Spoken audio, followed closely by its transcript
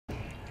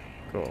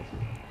Cool.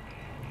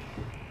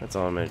 That's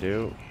all I'm gonna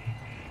do.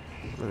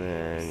 And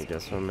then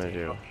guess what I'm gonna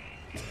do?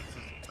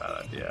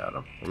 Bad idea,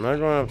 Adam. I'm not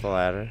going up the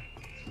ladder.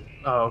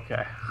 Oh,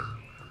 okay.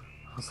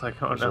 I was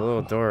like, oh There's no. a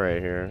little door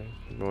right here.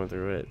 I'm going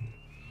through it.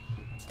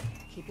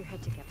 Keep your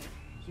head together.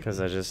 Because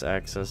I just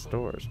accessed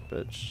doors,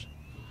 bitch.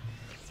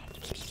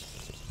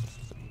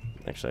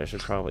 Actually, I should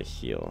probably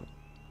heal.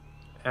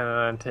 And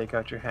then take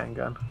out your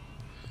handgun.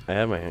 I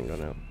have my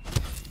handgun out.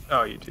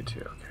 Oh, you do too.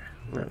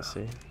 Okay. Let's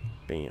see.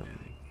 Bam.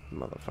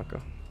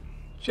 Motherfucker.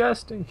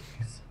 Just in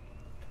case.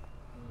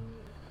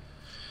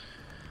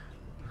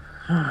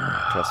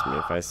 Trust me,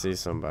 if I see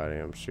somebody,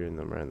 I'm shooting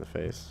them right in the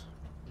face.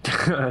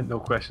 No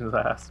questions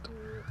asked.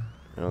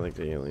 I don't think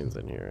the alien's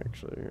in here,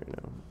 actually, right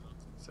now.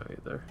 So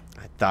either.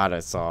 I thought I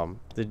saw him.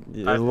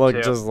 It I looked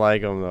did. just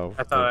like him, though.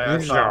 I thought I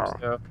saw him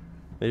too.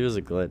 Maybe it was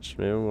a glitch.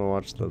 Maybe I'm gonna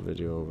watch the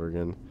video over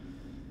again.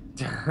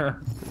 Oh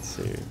Let's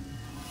see.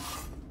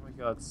 my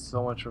god,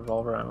 so much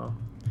revolver ammo.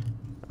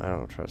 I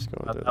don't trust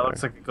going through That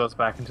looks like it goes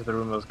back into the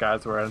room those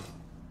guys were in.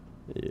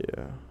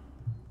 Yeah.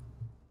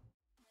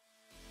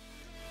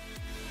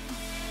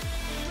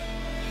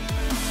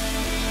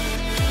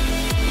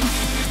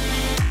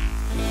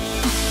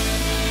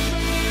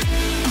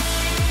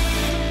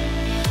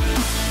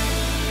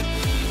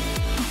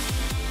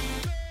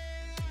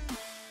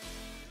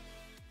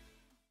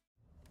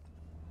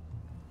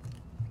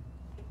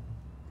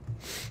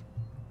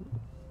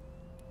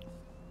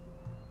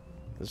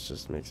 This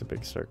just makes a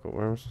big circle.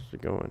 Where am I supposed to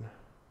be going?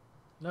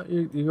 No,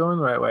 you're going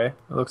the right way.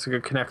 It looks like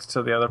it connects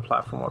to the other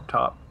platform up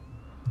top.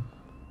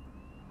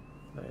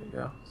 There you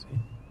go.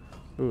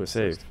 See? Ooh, a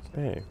save.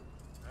 Hey.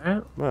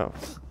 Alright. Wow.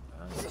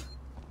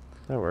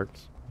 That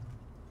works.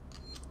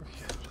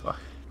 Fuck.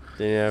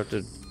 Didn't have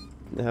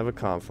to have a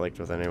conflict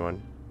with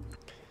anyone.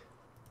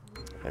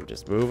 I'm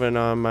just moving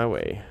on my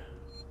way.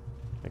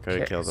 I could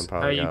have killed them Now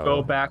probably. you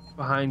go back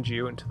behind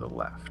you and to the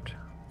left.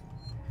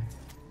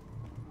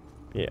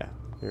 Yeah,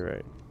 you're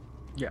right.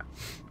 Yeah.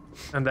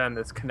 And then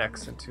this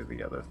connects into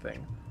the other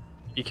thing.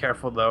 Be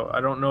careful though. I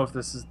don't know if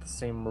this is the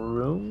same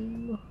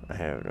room. I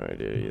have no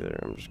idea either.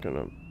 I'm just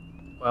gonna.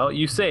 Well,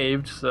 you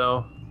saved,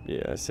 so.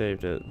 Yeah, I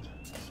saved it.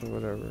 So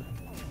whatever.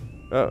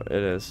 Oh, it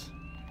is.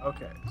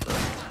 Okay. So.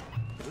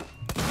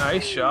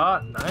 Nice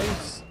shot.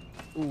 Nice.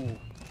 Ooh.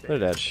 They're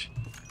dead. bitch.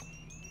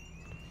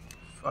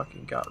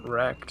 Fucking got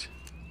wrecked.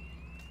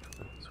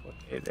 That's what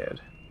they did.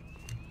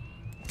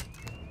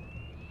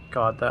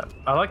 God, that.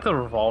 I like the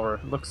revolver.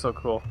 It looks so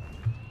cool.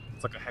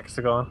 It's like a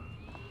hexagon.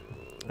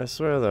 I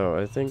swear though,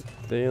 I think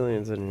the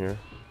alien's in here.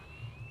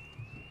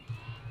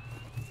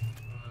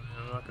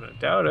 I'm not gonna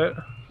doubt it.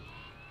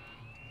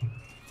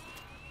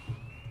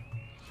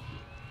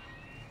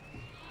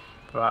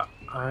 But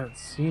I haven't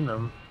seen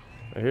him.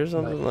 I hear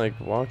something like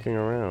walking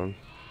around.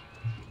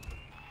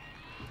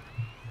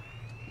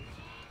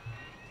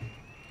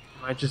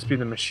 Might just be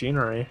the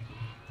machinery.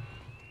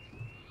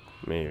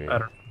 Maybe. I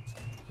don't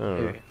I don't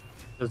know. Maybe.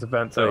 There's a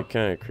vent It's though. like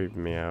kind of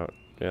creeping me out.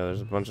 Yeah,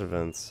 there's a bunch of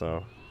vents,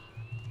 so.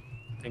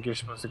 I think you're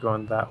supposed to go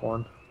in that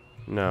one.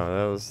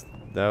 No,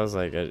 that was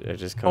like I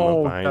just come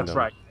up behind that's them.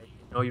 right.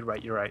 No, you're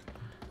right. You're right.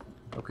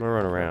 I'm gonna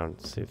run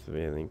around, see if the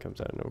alien comes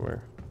out of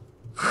nowhere.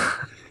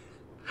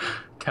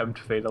 Tempt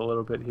fate a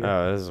little bit here.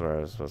 Oh, this is where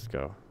I was supposed to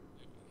go.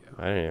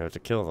 I didn't even have to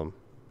kill them.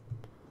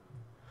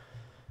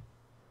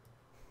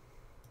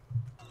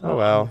 Oh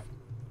well.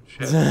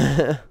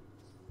 Shit.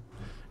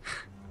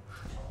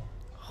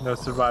 No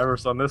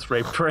survivors on this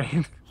rape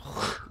train.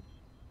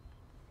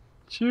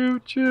 Choo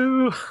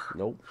choo.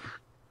 Nope.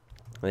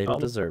 They don't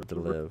deserve to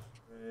live.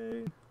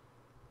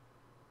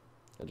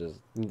 I just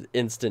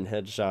instant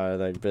headshot of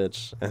that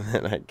bitch, and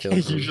then I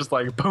killed You just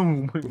like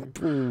boom.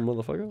 Boom,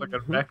 motherfucker. Like a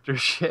vector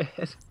shit.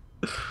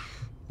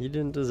 You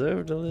didn't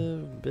deserve to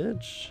live,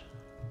 bitch.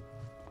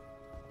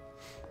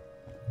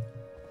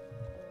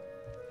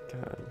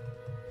 God.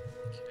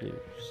 You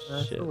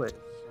That's shit. the way,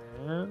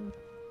 man.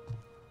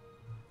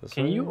 This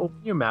Can you way? open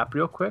your map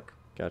real quick?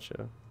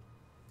 Gotcha.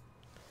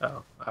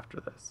 Oh, after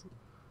this.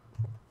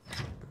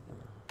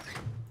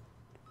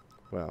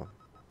 Wow.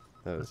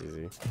 That was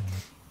easy.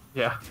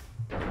 Yeah.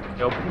 Can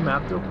you open your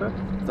map real quick?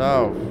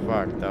 Oh,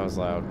 fuck. That was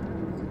loud.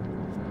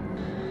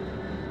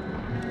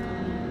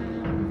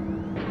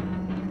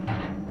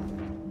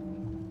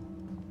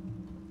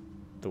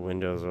 The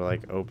windows were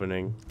like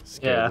opening.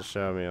 Scared Yeah. to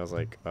show me. I was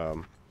like,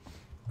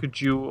 Could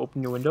you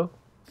open your window?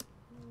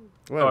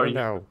 what Or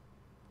window?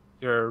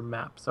 Your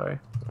map, sorry.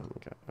 Oh my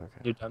god. Okay.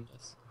 You've done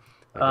this.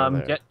 I'll go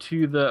there. Get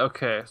to the.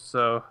 Okay,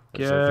 so I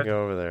just have to get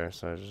go over there,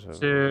 so I just have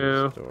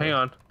to. this door. Hang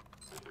on.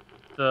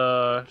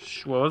 The.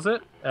 What was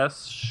it?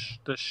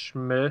 The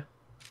Schmi.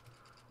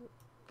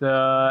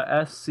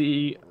 The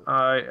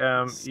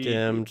SCIME.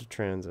 Skimmed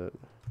transit.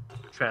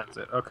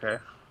 Transit. Okay.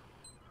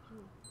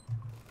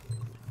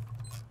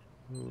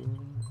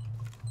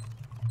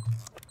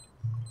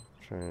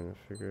 Trying to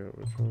figure out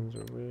which ones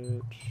are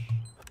which.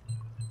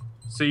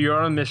 So you're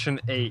on mission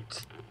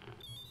 8.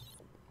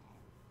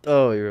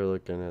 Oh, you're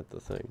looking at the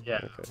thing. Yeah.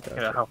 Okay, Look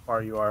gotcha. at how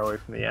far you are away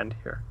from the end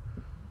here.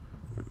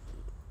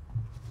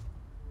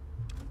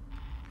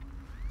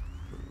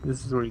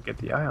 This is where you get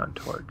the ion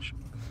torch.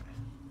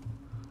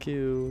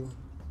 Q.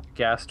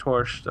 Gas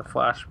torch, the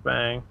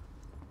flashbang.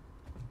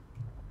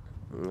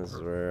 This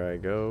is where I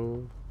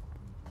go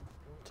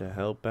to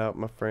help out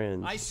my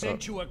friends. I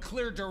sent you a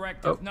clear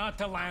directive not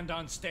to land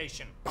on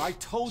station. I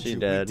told She you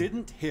dead. we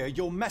didn't hear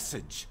your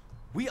message.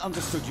 We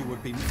understood you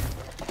would be...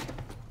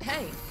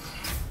 Hey,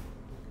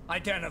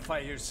 Identify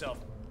yourself.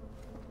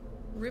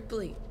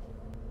 Ripley,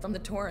 from the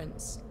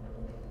Torrens.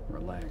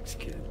 Relax,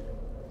 kid.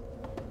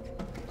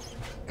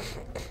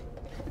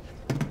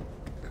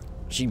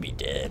 She be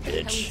dead, What the hell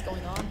is bitch.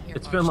 going on here,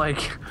 It's been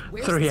Marshall? like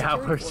Where's 3 the security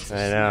hours. forces? I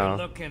We're know.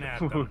 looking at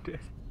them. Wounded.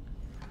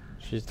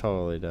 She's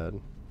totally dead.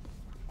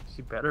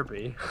 She better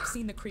be. I've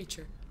seen the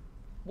creature.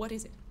 What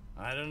is it?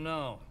 I don't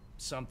know.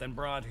 Something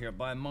brought here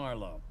by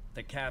Marlowe,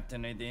 the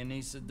captain of the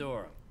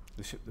Anisadora.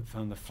 The ship that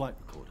found the flight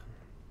recorder.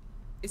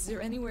 Is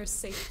there anywhere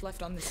safe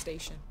left on this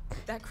station?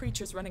 That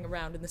creature's running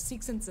around, and the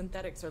Seeks and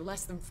synthetics are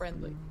less than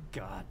friendly.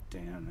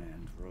 Goddamn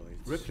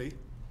androids. Ripley?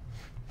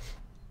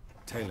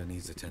 Taylor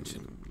needs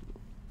attention.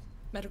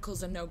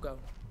 Medical's a no-go.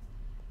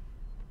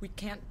 We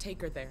can't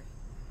take her there.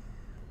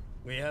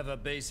 We have a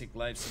basic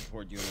life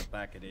support unit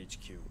back at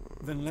HQ.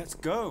 Then let's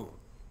go.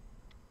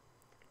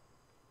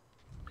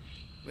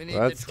 We need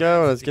Let's the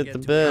go, transit let's to get the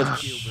to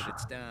bitch. HQ, but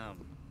it's down.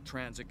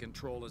 Transit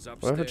control is What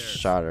upstairs. if it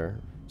shot her?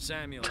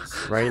 Samuel,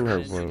 assist Right in her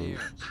an engineer. womb.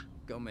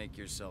 Go make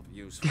yourself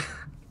useful.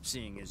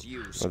 Seeing as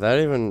you. Would that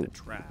even the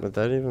trap.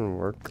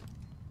 work?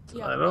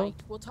 Yeah, I don't right.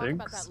 We'll talk think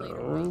about that so.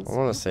 later. I Reese.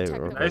 wanna You save it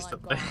protect real her quick. while I'm Nice to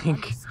gone. think.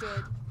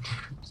 Understood.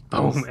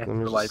 Boom, Let and me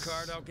the just- lights.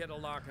 Card, I'll get a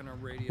lock on our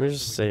radio. Let me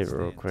just so we can save it stay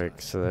real in quick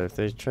touch. so that if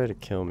they try to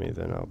kill me,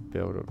 then I'll be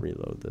able to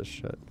reload this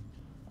shit.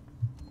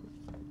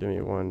 Give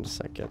me 1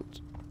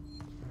 second.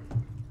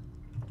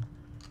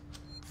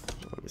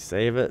 Let me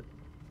save it.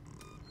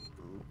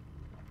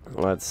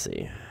 Let's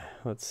see.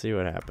 Let's see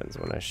what happens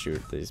when I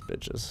shoot these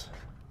bitches.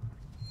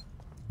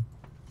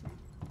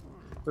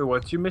 Wait,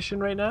 what's your mission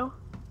right now?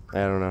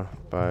 I don't know,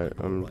 but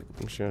I'm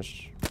just gonna.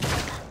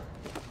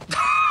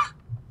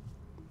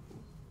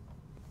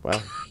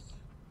 Well,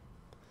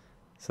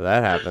 so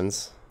that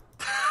happens.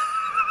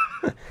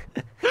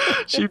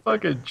 She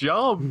fucking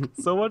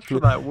jumped. So much for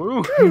that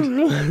wound.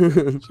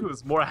 She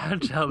was more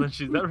agile than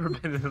she's ever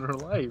been in her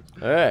life.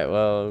 All right,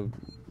 well,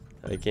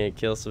 I can't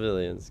kill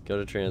civilians. Go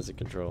to transit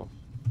control.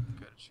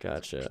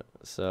 Gotcha.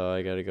 So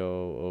I gotta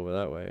go over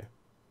that way.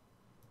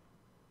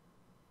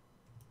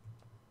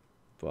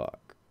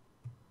 Fuck.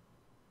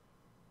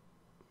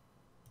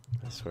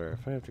 I swear,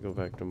 if I have to go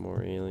back to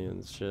more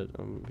aliens shit,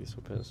 I'm gonna be so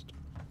pissed.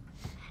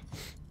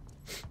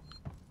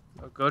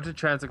 Go to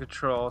transit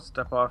control,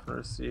 step off and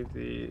receive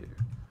the...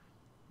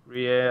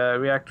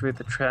 reactivate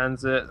the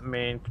transit,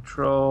 main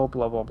control,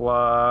 blah blah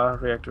blah.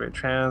 Reactivate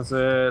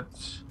transit.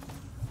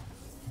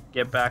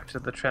 Get back to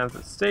the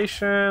transit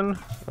station.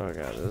 Oh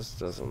god, this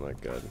doesn't look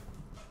good.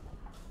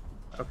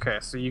 Okay,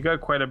 so you got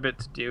quite a bit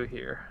to do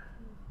here.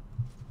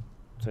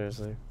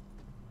 Seriously.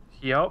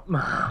 Yup.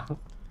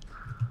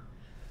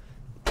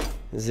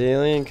 Does the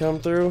alien come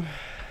through?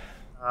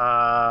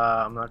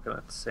 I'm not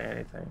gonna say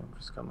anything. I'm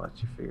just gonna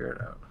let you figure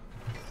it out.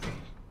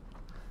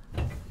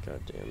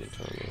 God damn it,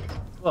 Tony.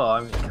 Well, I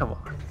mean, come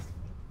on.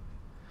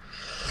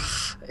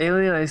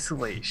 Alien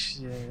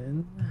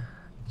isolation.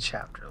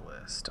 Chapter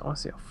list. I want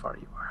to see how far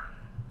you are.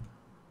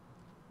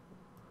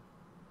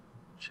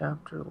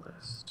 Chapter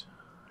list.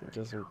 I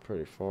guess I'm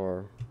pretty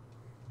far.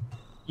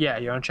 Yeah,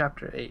 you're on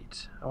chapter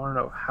 8. I want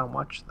to know how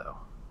much, though.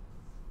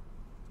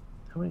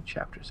 How many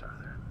chapters are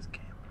there in this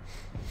game?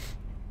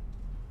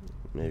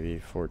 Maybe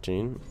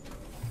 14.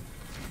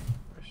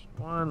 Mission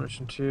 1,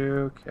 mission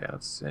 2. Okay,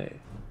 let's see.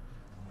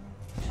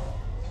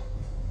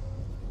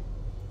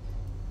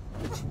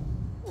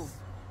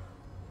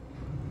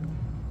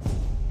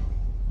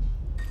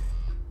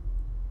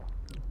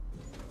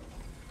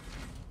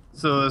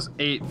 So there's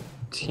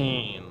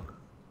 18.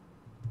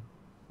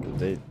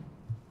 There's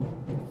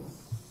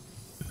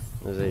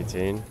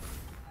 18.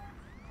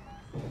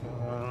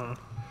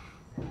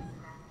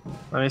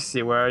 Let me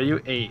see, where are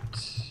you? 8.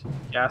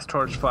 Gas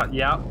torch flat.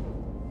 Yep.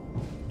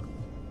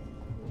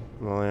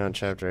 I'm only on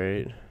chapter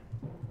 8.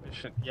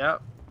 Mission.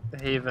 Yep.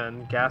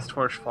 Haven. Gas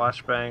torch,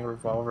 flashbang,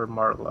 revolver,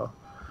 Martlow.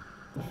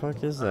 The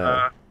fuck is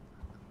that?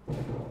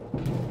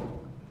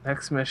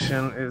 Next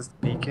mission is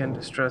beacon,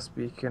 distress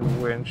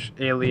beacon, winch,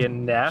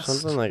 alien nest.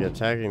 Something like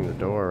attacking the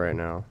door right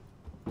now.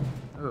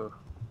 Ooh.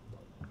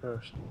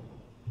 Gosh.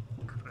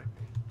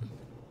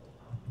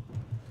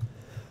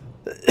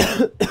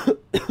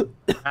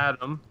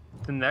 Adam,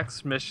 the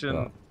next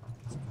mission,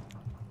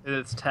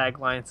 its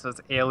tagline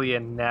says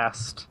alien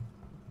nest.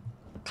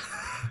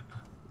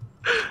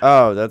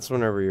 Oh, that's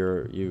whenever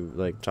you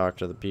like talk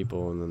to the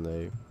people and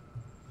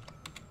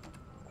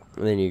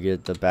then you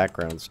get the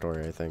background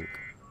story, I think.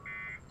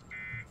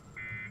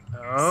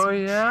 Oh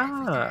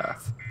yeah.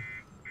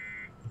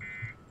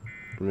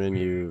 And then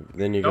you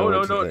No, go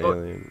no, into no, the no.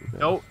 alien.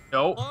 No,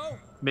 no. Hello?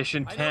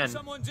 Mission I know 10.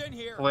 someone's in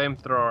here.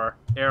 Flamethrower.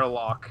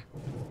 Airlock.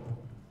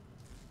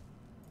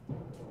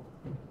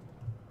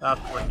 That's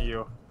when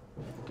you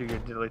do your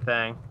diddly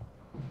thing.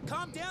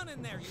 Calm down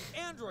in there, you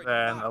android.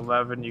 Then fuck.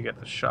 11, you get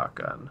the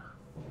shotgun.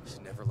 She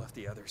never left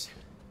the others.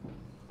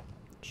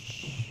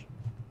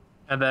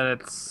 And then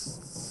it's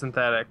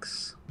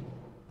synthetics.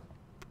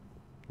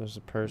 There's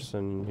a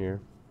person here.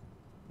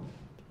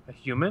 A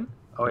human?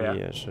 Oh yeah.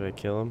 Yeah, should I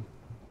kill him?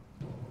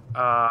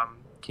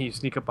 Can you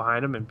sneak up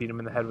behind him and beat him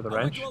in the head with a I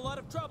went wrench? to a lot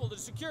of trouble to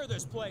secure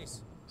this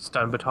place.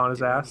 Stun baton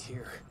his ass?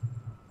 Here.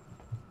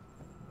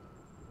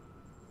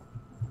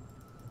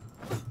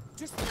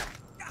 Just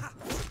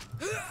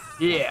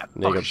Yeah.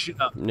 Nigga,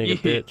 Shut up.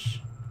 nigga Yeah. bitch.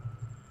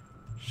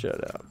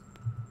 Shut up.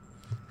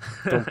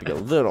 Don't be a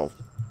little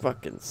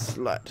fucking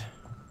slut.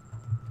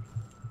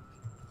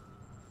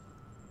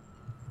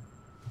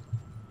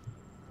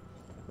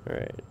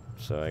 Alright,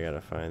 so I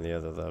gotta find the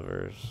other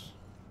levers.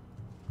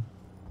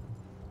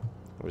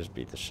 I'll just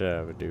beat the shit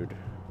out of a dude.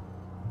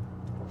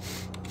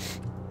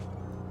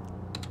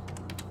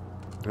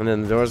 And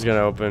then the door's gonna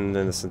open,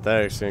 then the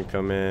synthetic's gonna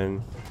come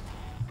in.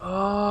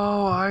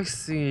 Oh, I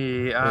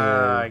see.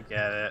 I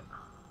get it.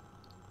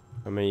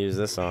 I'm gonna use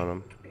this on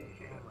him. Oh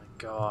my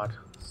god.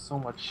 So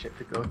much shit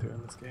to go through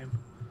in this game.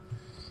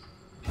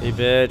 Hey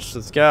bitch,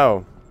 let's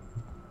go.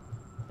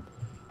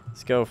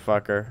 Let's go,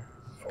 fucker.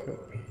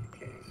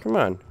 Come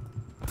on.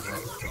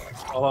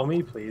 Follow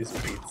me, please.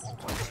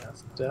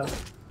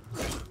 Death.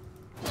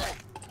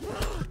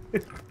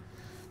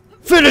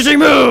 Finishing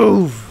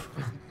move!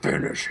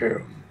 Finish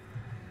him.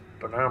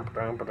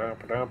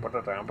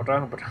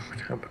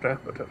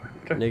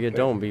 Nigga,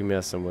 don't be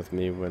messing with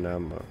me when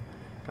I'm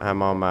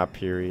on my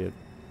period.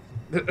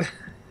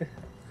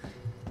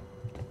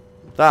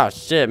 Ah,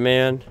 shit,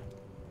 man.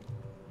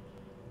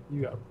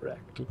 You got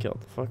wrecked. He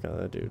killed the fuck out of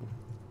that dude.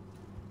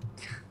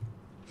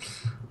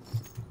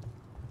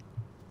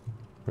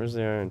 Where's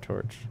the iron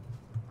torch?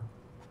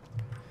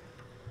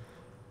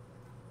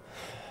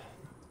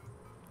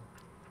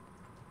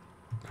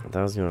 I thought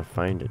I was gonna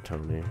find it,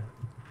 Tony.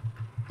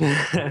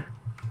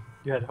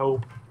 You had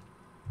hope.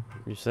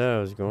 You said I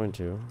was going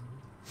to.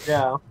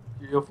 Yeah,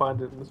 you'll find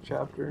it in this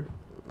chapter.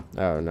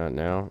 Oh, not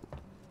now.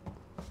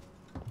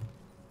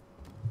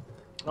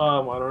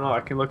 I don't know. I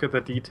can look at the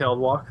detailed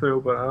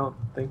walkthrough, but I don't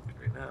think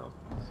right now.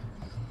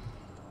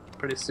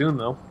 Pretty soon,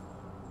 though.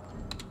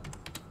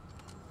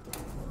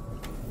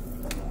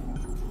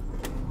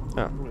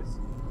 Oh,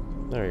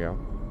 there you go.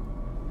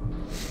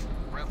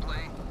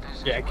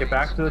 Yeah, get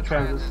back to the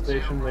transit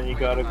station, then you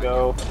gotta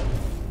go.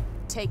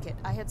 Take it.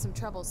 I had some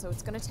trouble, so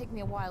it's gonna take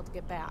me a while to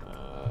get back.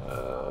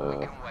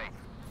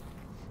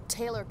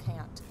 Taylor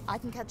can't. I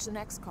can catch the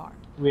next car.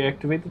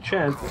 Reactivate the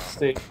transit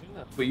station.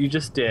 That's what you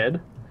just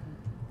did.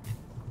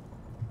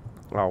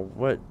 Oh,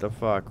 what the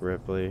fuck,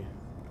 Ripley?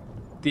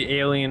 The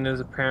alien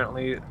is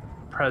apparently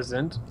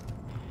present.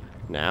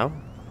 Now?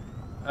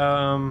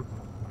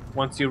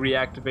 Once you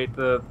reactivate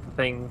the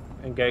thing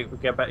and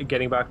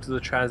getting back to the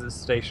transit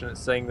station, it's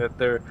saying that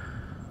there's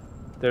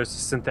a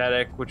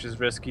synthetic, which is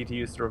risky to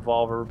use the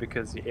revolver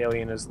because the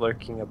alien is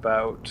lurking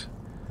about.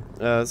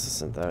 It's a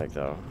synthetic,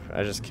 though.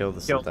 I just killed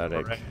the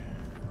synthetic. Right?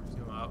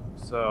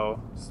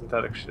 So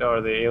synthetic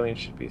or the alien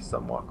should be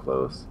somewhat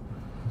close.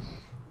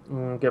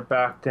 Get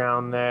back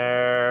down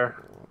there.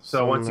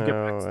 So once you get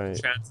back to the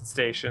transit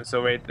station,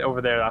 so right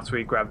over there, that's where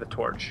you grab the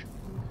torch.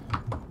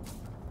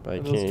 But I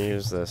can't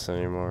use this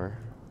anymore.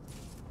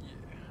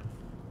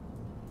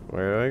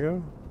 Where do I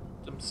go?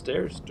 Some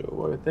stairs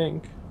do, I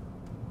think.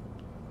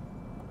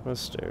 What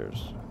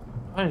stairs?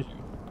 Behind you.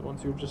 The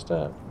ones you were just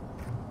at.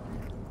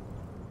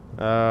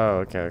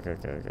 Oh, okay.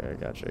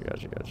 Gotcha.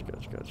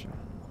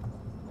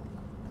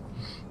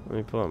 Let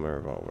me pull out my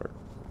revolver.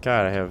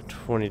 God, I have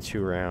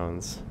 22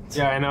 rounds.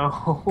 Yeah, I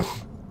know.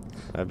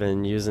 I've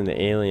been using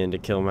the alien to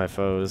kill my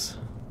foes.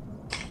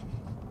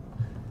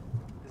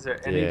 Is there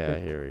anything? Yeah,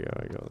 here we go.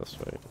 I go this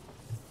way.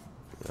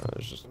 No,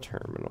 there's just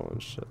terminal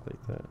and shit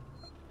like that.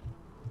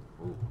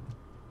 Ooh.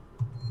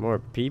 More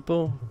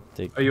people?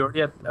 Are you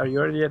already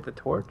at the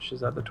torch? Is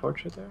that the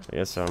torch right there? I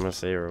guess so. I'm gonna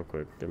say it real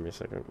quick. Give me a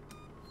second.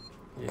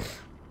 Yeah.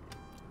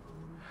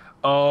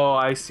 Oh,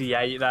 I see.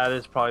 Yeah, that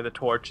is probably the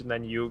torch, and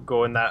then you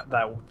go in that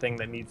thing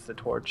that needs the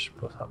torch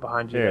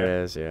behind you. There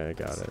it is. Yeah, I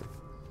got it.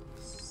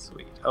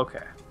 Sweet.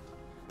 Okay.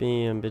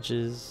 Bam,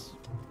 bitches.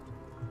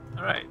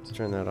 All right. Let's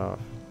turn that off.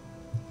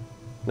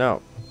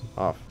 No,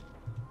 off.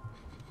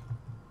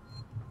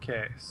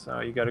 Okay,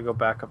 so you got to go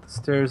back up the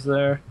stairs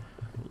there.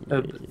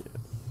 Yeah.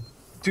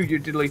 Do your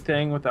diddly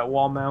thing with that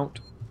wall mount.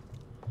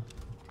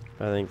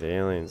 I think the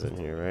alien's in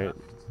here, right?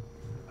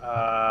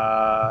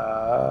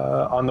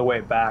 On the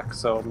way back,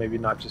 so maybe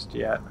not just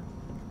yet.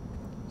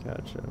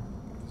 Gotcha.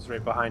 It's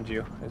right behind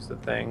you is the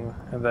thing,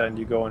 and then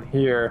you go in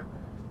here,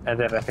 and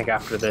then I think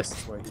after this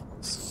is where he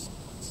is.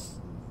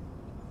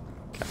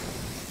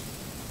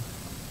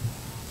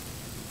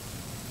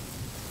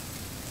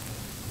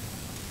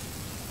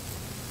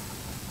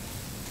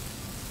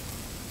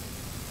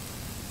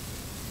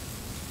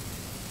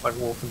 Like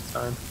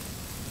Wolfenstein.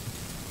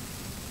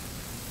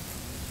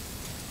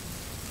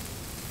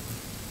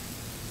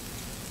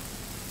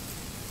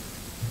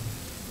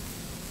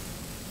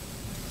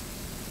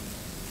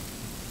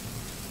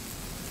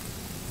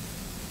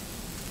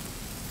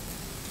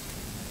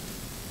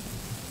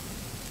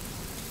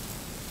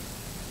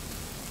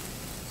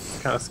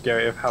 kind of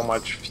scary of how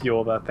much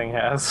fuel that thing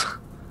has.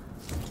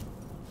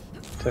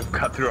 To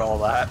cut through all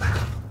that.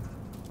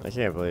 I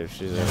can't believe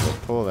she's able to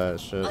pull that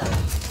shit.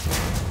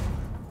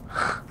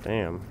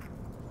 Damn.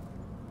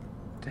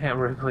 Damn,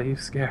 Ripley, you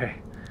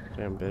scary.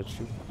 Damn,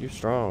 bitch. You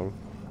strong.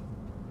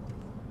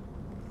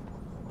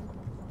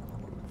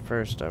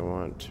 First, I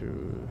want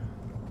to...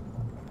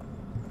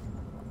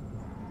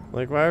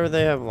 Like, why would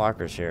they have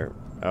lockers here?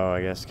 Oh,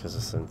 I guess because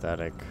of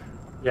synthetic.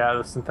 Yeah,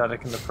 the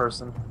synthetic and the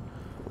person.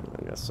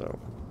 I guess so.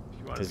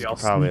 Because You could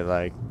probably,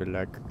 like, be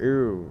like,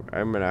 ooh,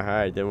 I'm gonna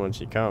hide. Then when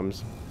she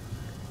comes,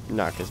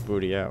 knock his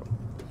booty out.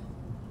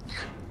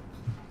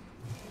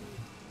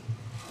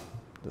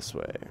 This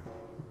way.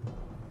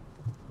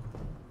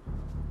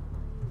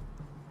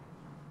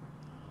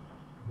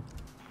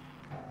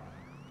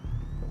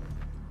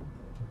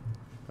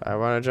 I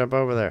want to jump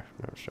over there.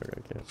 No, sure I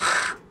can't.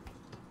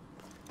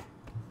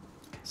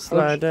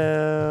 Slide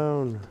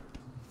down.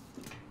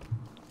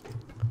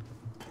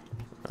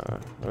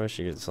 I wish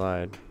you could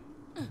slide.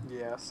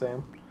 Yeah,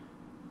 same.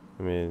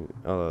 I mean,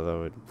 although that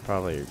would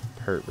probably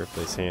hurt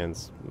Ripley's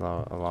hands a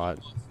lot.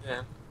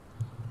 Yeah.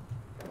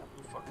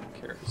 Who fucking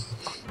cares?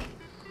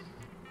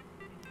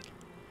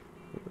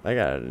 I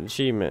got an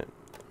achievement.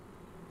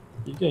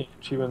 You get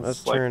achievements.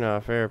 Let's like, turn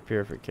off air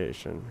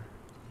purification.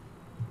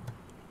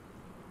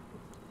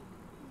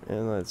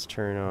 And let's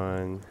turn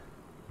on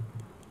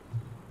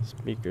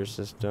speaker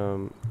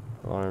system,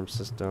 alarm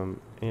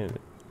system, and...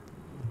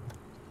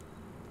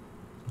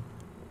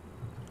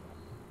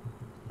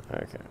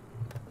 Okay.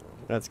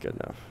 That's good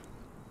enough.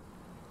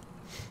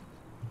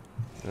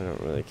 I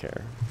don't really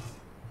care.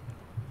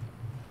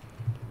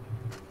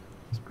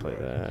 Let's play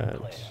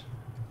that.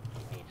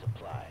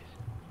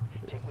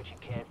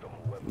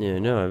 Yeah,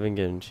 no, I've been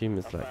getting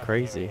achievements like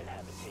crazy.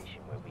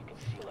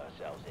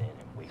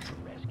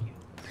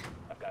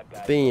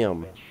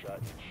 Bam!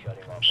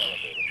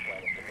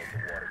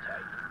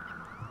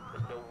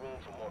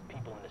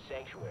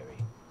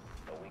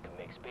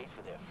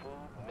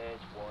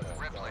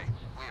 Ripley,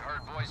 we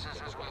heard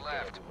voices as we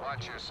left.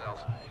 Watch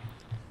yourself.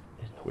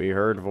 We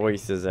heard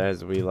voices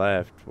as we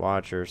left.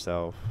 Watch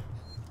yourself.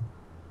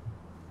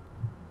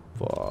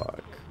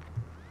 Fuck.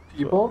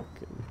 People?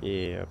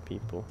 Yeah,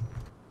 people.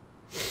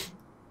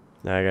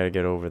 Now I gotta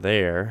get over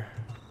there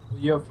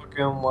You have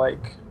fucking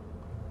like.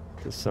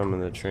 to summon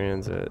the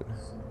transit.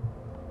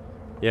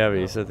 Yeah, but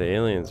you said the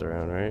aliens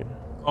around, right?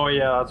 Oh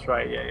yeah, that's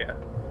right. Yeah.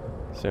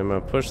 So I'm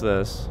gonna push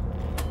this.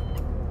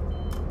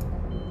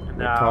 And I'm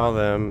gonna call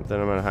them,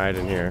 then I'm gonna hide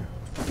in here.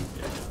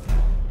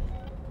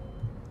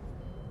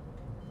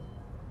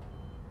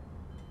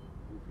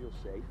 You feel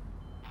safe?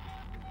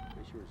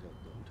 They sure as hell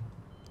don't.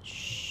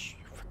 Shh,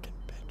 you freaking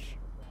bitch.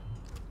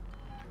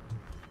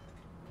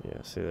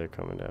 Yeah, see, they're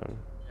coming down.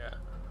 Yeah.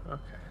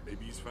 Okay.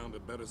 Maybe he's found a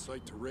better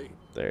site to raid.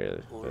 There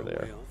they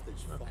are.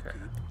 Okay.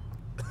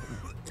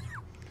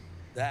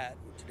 That,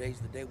 today's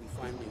the day we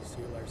finally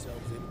seal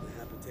ourselves into the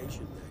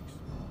habitation decks.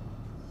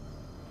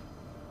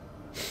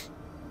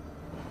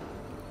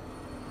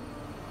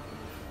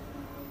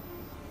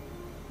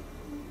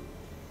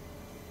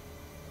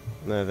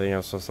 And I think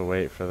I'm supposed to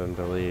wait for them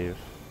to leave.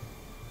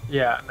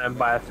 Yeah, and then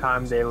by the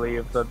time they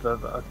leave,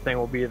 the thing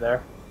will be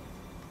there.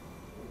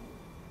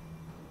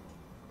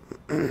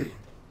 I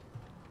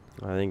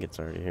think it's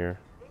already here.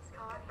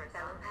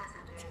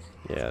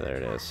 Yeah, there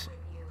it is.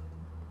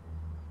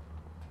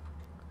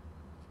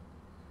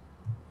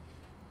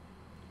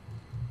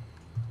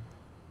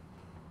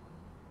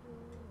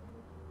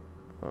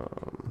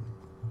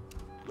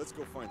 Let's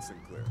go find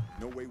Sinclair.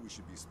 No way we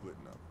should be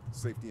splitting up.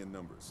 Safety in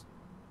numbers.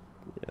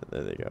 Yeah,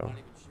 there they go. I'm not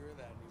even sure of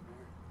that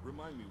anymore.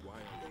 Remind me why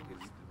I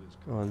agreed to this.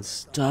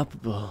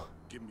 Unstoppable.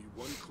 Give me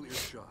one clear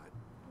shot.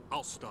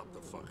 I'll stop the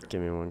fucker.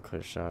 Give me one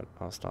clear shot.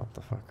 I'll stop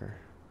the fucker.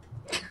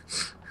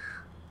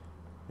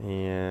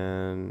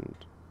 And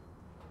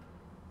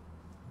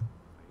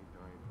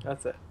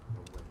That's it.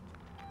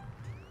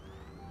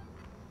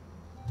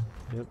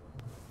 yep,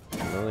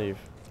 I'm gonna leave.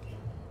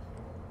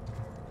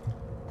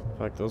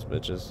 Fuck those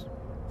bitches.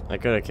 I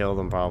could have killed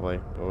them probably,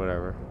 but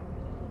whatever.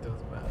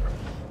 Doesn't matter.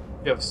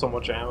 You have so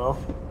much ammo.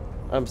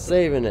 I'm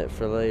saving it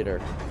for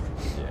later.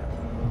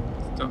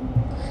 Yeah.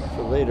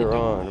 For later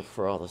on,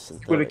 for all the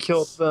synthetics. Would have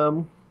killed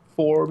them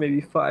 4,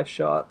 maybe 5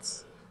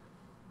 shots.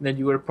 And then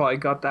you would have probably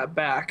got that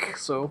back.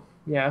 So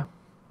yeah,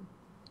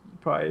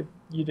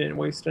 you didn't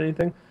waste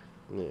anything.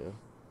 Yeah.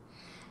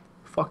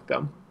 Fuck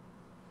them.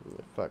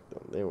 Yeah, fuck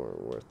them. They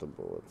weren't worth the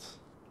bullets.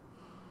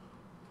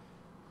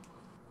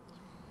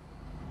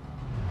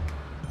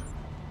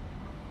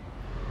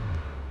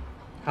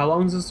 How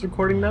long is this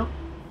recording now?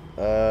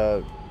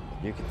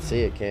 You can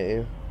see it, can't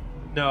you?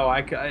 No,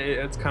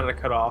 it's kind of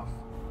cut off.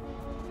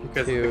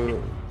 Because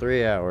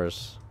 3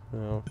 hours.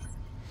 No.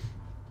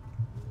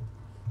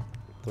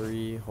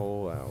 3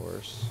 whole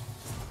hours.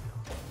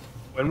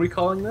 When are we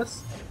calling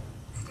this?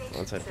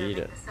 Once I beat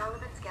it.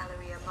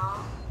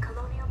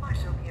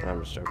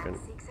 I'm just joking.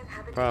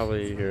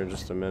 Probably here in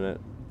just a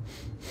minute.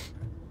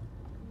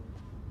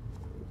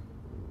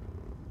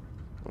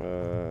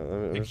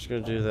 I'm just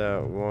gonna do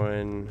that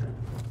one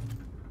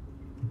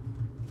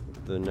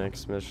the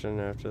next mission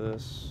after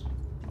this.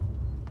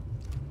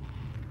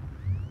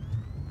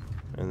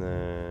 And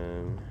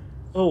then...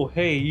 Oh,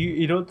 hey,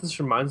 you know what this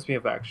reminds me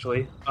of,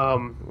 actually?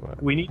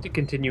 We need to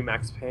continue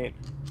Max Payne.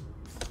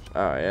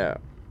 Oh, yeah.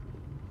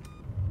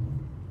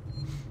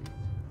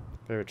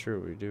 Very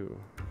true, we do.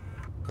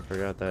 I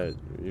forgot that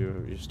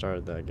you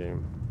started that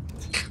game.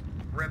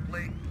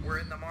 Ripley, we're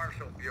in the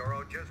Marshal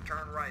Bureau. Just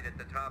turn right at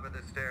the top of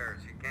the stairs.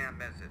 You can't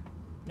miss it.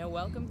 No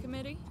welcome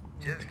committee?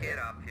 Just get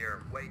up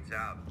here. Wait's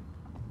out.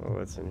 Oh,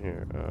 what's in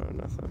here? Oh,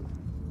 nothing.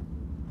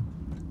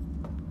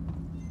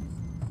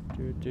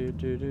 You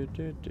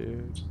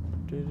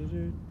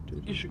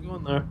should go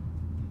in there.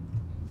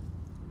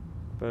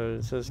 But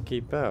it says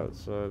keep out,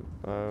 so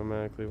I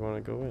automatically want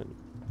to go in.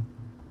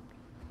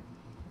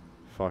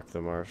 Fuck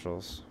the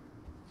marshals.